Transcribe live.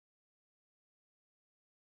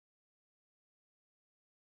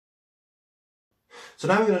So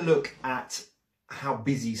now we're going to look at how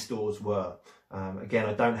busy stores were. Again,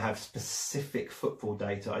 I don't have specific footfall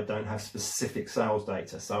data, I don't have specific sales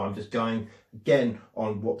data, so I'm just going again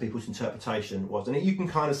on what people's interpretation was. And you can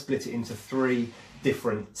kind of split it into three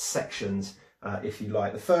different sections, if you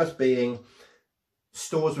like. The first being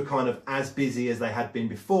stores were kind of as busy as they had been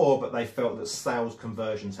before, but they felt that sales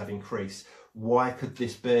conversions have increased. Why could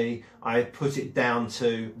this be? I put it down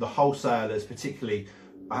to the wholesalers, particularly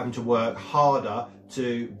having to work harder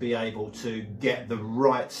to be able to get the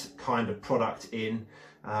right kind of product in.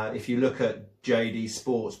 If you look at JD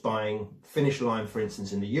Sports buying Finish Line, for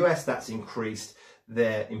instance, in the US, that's increased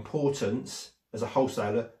their importance as a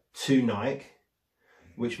wholesaler to Nike,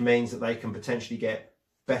 which means that they can potentially get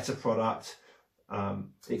better product,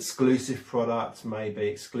 exclusive product, maybe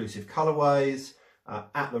exclusive colorways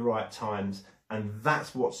at the right times. And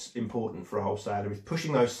that's what's important for a wholesaler, is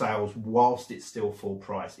pushing those sales whilst it's still full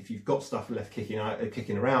price. If you've got stuff left kicking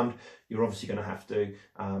around, you're obviously going to have to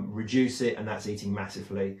reduce it, and that's eating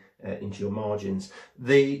massively into your margins.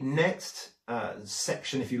 The next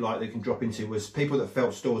section, if you like, they can drop into was people that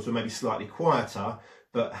felt stores were maybe slightly quieter,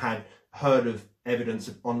 but had heard of evidence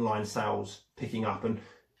of online sales picking up. And,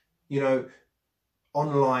 you know,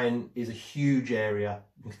 online is a huge area,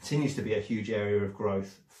 and continues to be a huge area of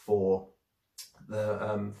growth for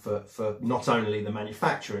the for not only the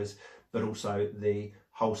manufacturers but also the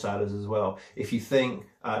wholesalers as well. If you think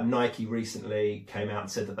Nike recently came out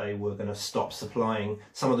and said that they were going to stop supplying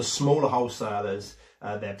some of the smaller wholesalers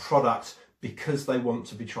their product because they want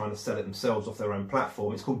to be trying to sell it themselves off their own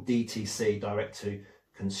platform. It's called DTC, direct to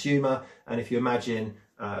consumer. And if you imagine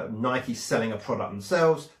Nike selling a product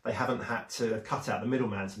themselves, they haven't had to cut out the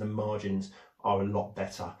middleman, so the margins are a lot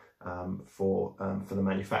better for the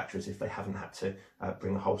manufacturers if they haven't had to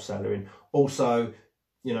bring a wholesaler in. Also,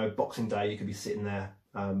 you know, Boxing Day, you could be sitting there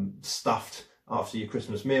stuffed after your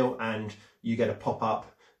Christmas meal, and you get a pop-up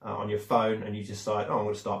on your phone, and you decide, oh, I'm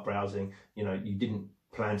going to start browsing. You know, you didn't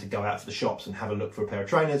plan to go out to the shops and have a look for a pair of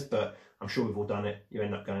trainers, but I'm sure we've all done it. You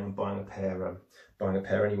end up going and buying a pair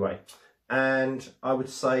anyway. And I would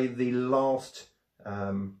say the last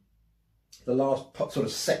sort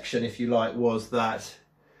of section, if you like, was that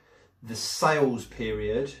the sales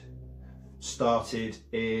period started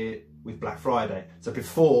with Black Friday. So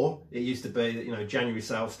before, it used to be that, you know, January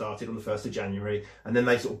sales started on the 1st of January, and then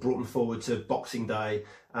they sort of brought them forward to Boxing Day,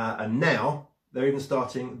 and now they're even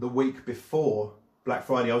starting the week before Black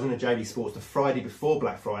Friday. I was in a JD Sports the Friday before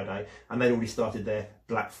Black Friday, and they'd already started their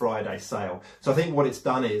Black Friday sale. So I think what it's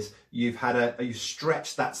done is you've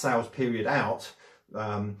stretched that sales period out.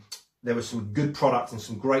 There was some good products and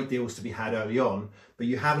some great deals to be had early on, but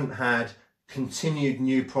you haven't had continued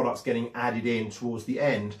new products getting added in towards the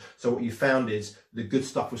end. So what you found is the good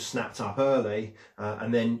stuff was snapped up early,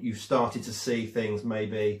 and then you started to see things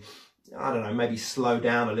maybe, I don't know, maybe slow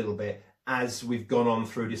down a little bit as we've gone on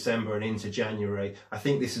through December and into January. I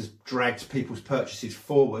think this has dragged people's purchases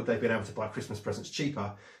forward. They've been able to buy Christmas presents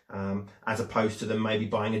cheaper, as opposed to them maybe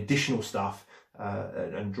buying additional stuff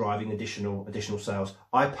and driving additional sales.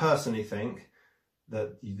 I personally think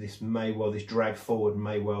that this drag forward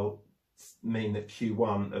may well mean that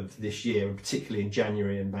Q1 of this year, and particularly in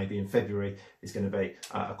January and maybe in February, is going to be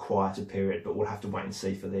a quieter period. But we'll have to wait and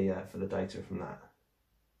see for the data from that.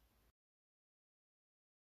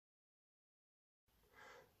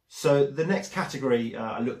 So the next category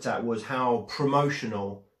I looked at was how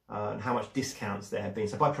promotional and how much discounts there have been.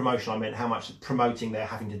 So by promotional, I meant how much promoting they're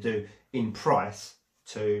having to do in price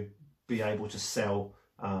to be able to sell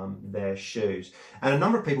their shoes. And a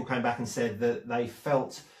number of people came back and said that they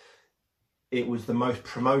felt it was the most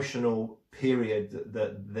promotional period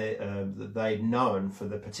that they'd known for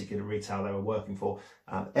the particular retail they were working for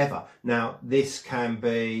ever. Now, this can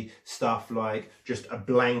be stuff like just a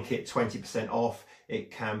blanket 20% off.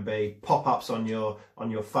 It can be pop-ups on your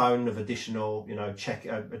phone of additional, you know,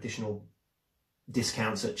 additional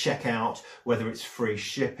discounts at checkout, whether it's free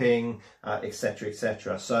shipping, etc.,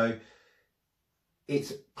 etc. So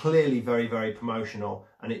it's clearly very, very promotional,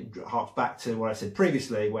 and it harks back to what I said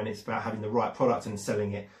previously when it's about having the right product and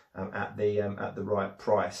selling it at the right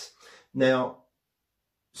price. Now,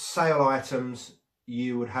 sale items,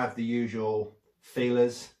 you would have the usual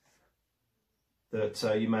feelers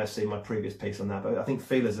that you may have seen my previous piece on that, but I think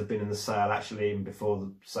feelers have been in the sale actually even before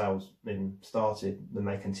the sales even started, and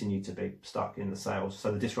they continue to be stuck in the sales.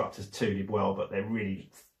 So the disruptors too did well, but they're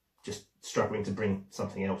really just struggling to bring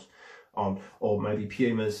something else on. Or maybe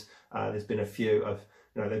Pumas, there's been a few of,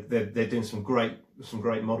 you know, they're doing some great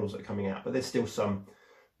models that are coming out, but there's still some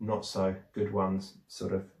not so good ones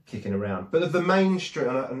sort of kicking around. But the mainstream,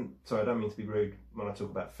 and sorry, I don't mean to be rude when I talk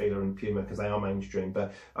about Fila and Puma because they are mainstream,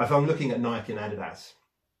 but if I'm looking at Nike and Adidas,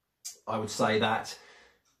 I would say that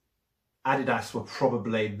Adidas were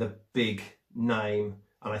probably the big name,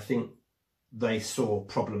 and I think they saw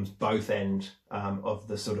problems both end of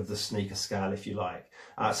the sort of the sneaker scale, if you like.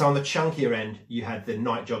 So on the chunkier end, you had the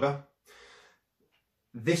Night Jogger.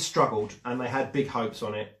 This struggled, and they had big hopes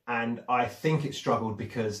on it, and I think it struggled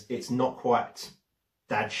because it's not quite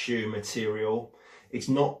dad shoe material. It's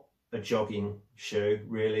not a jogging shoe,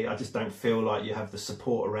 really. I just don't feel like you have the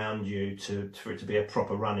support around you for it to be a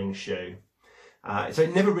proper running shoe. So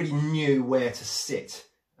it never really knew where to sit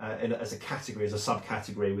as a category, as a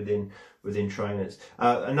subcategory within trainers.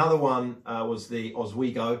 Another one was the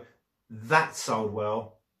Oswego. That sold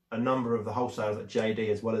well. A number of the wholesalers at JD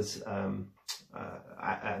as well as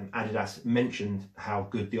Adidas mentioned how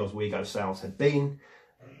good the Oswego sales had been.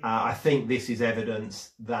 I think this is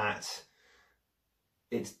evidence that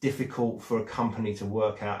it's difficult for a company to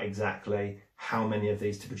work out exactly how many of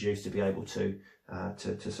these to produce to be able to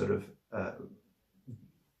sort of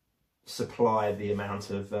supply the amount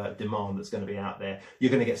of demand that's going to be out there.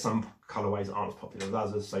 You're going to get some colorways that aren't as popular as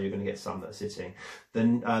others, so you're going to get some that are sitting. The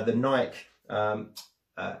Nike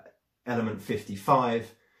Element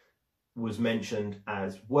 55 was mentioned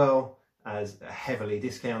as well as heavily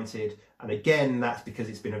discounted, and again that's because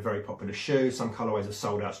it's been a very popular shoe. Some colorways have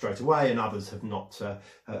sold out straight away and others have not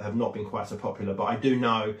been quite so popular, but I do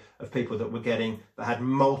know of people that were getting, that had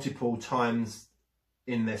multiple times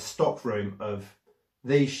in their stock room of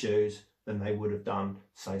these shoes than they would have done,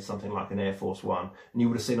 say, something like an Air Force One. And you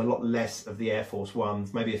would have seen a lot less of the Air Force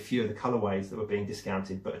Ones, maybe a few of the colorways that were being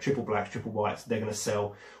discounted, but triple blacks, triple whites, they're going to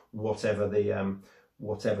sell whatever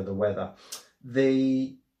the weather.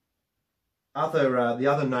 The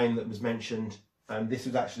other name that was mentioned, and this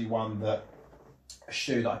was actually a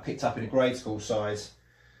shoe that I picked up in a grade school size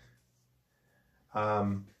a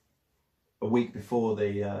week before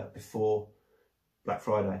before Black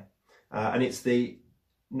Friday, and it's the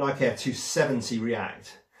Nike Air 270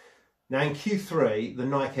 React. Now in Q3, the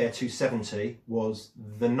Nike Air 270 was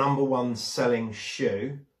the #1 selling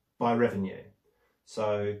shoe by revenue.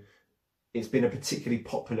 So it's been a particularly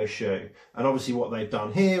popular shoe. And obviously what they've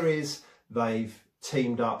done here is they've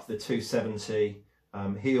teamed up the 270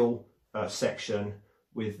 heel section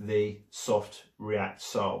with the soft React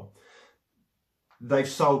sole. They've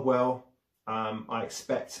sold well. I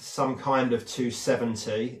expect some kind of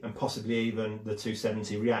 270 and possibly even the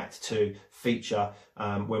 270 React to feature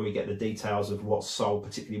when we get the details of what's sold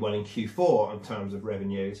particularly well in Q4 in terms of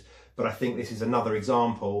revenues. But I think this is another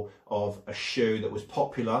example of a shoe that was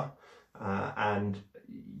popular and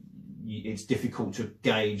it's difficult to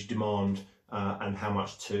gauge demand and how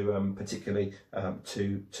much to particularly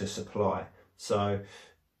to supply. So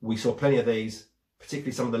we saw plenty of these,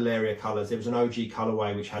 particularly some of the Lariat colours. There was an OG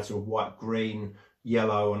colourway which had sort of white, green,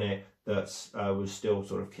 yellow on it that was still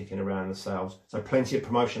sort of kicking around the sales. So plenty of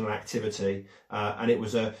promotional activity, and it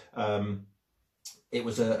was a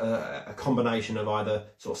combination of either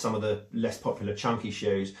sort of some of the less popular chunky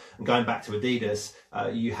shoes, and going back to Adidas,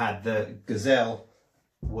 you had the Gazelle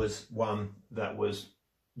was one that was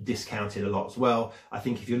discounted a lot as well. I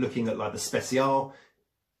think if you're looking at like the Special,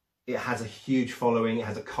 it has a huge following. It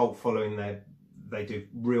has a cult following. They do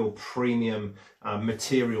real premium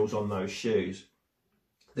materials on those shoes.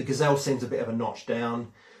 The Gazelle seems a bit of a notch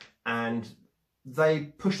down, and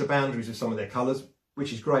they push the boundaries with some of their colours,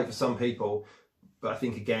 which is great for some people. But I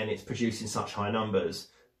think again, it's producing such high numbers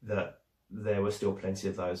that there were still plenty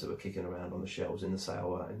of those that were kicking around on the shelves in the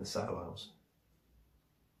sale aisles.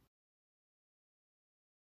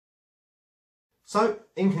 So,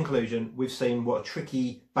 in conclusion, we've seen what a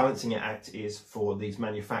tricky balancing act is for these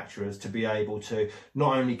manufacturers to be able to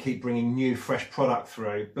not only keep bringing new, fresh product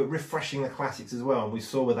through, but refreshing the classics as well. And we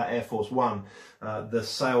saw with that Air Force One, the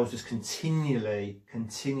sales just continually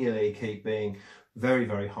keep being very,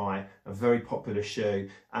 very high, a very popular shoe.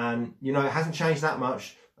 And, you know, it hasn't changed that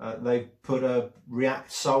much. They've put a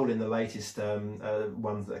React sole in the latest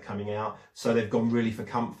ones that are coming out, so they've gone really for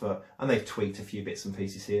comfort, and they've tweaked a few bits and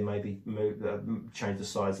pieces here, maybe changed the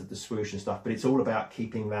size of the swoosh and stuff. But it's all about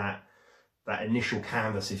keeping that initial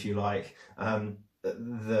canvas, if you like,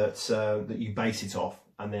 that you base it off,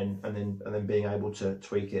 and then being able to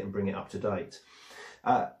tweak it and bring it up to date.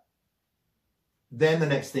 Then the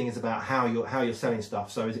next thing is about how you're selling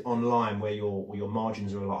stuff. So is it online where your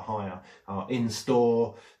margins are a lot higher? In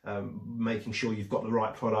store, making sure you've got the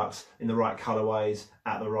right products in the right colorways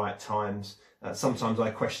at the right times. Sometimes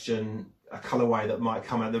I question a colourway that might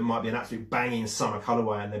come out, that might be an absolute banging summer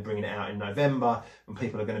colourway, and they're bringing it out in November, and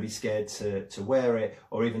people are going to be scared to wear it,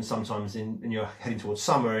 or even sometimes when you're heading towards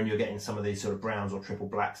summer and you're getting some of these sort of browns or triple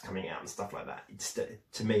blacks coming out and stuff like that.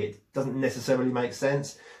 To me, it doesn't necessarily make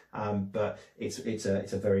sense, but it's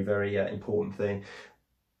a very, very important thing.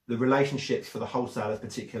 The relationships for the wholesalers,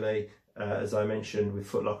 particularly, as I mentioned, with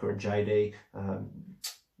Foot Locker and JD,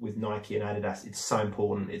 with Nike and Adidas, it's so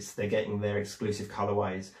important. They're getting their exclusive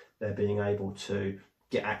colorways. They're being able to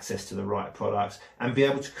get access to the right products and be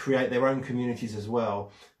able to create their own communities as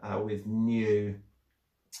well, with new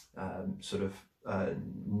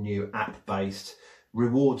new app-based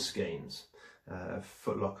reward schemes.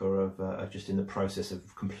 Foot Locker are just in the process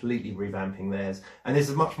of completely revamping theirs, and there's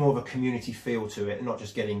much more of a community feel to it, not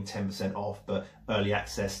just getting 10% off, but early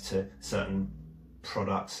access to certain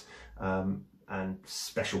products, and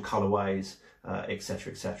special colorways,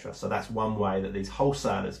 etc., etc. So that's one way that these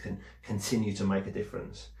wholesalers can continue to make a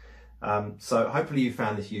difference. So hopefully you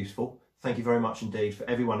found this useful. Thank you very much indeed for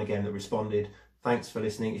everyone again that responded. Thanks for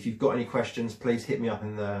listening. If you've got any questions, please hit me up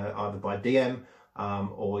in either by DM,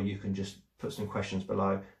 or you can just put some questions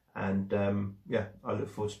below. And yeah, I look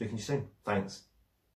forward to speaking to you soon. Thanks.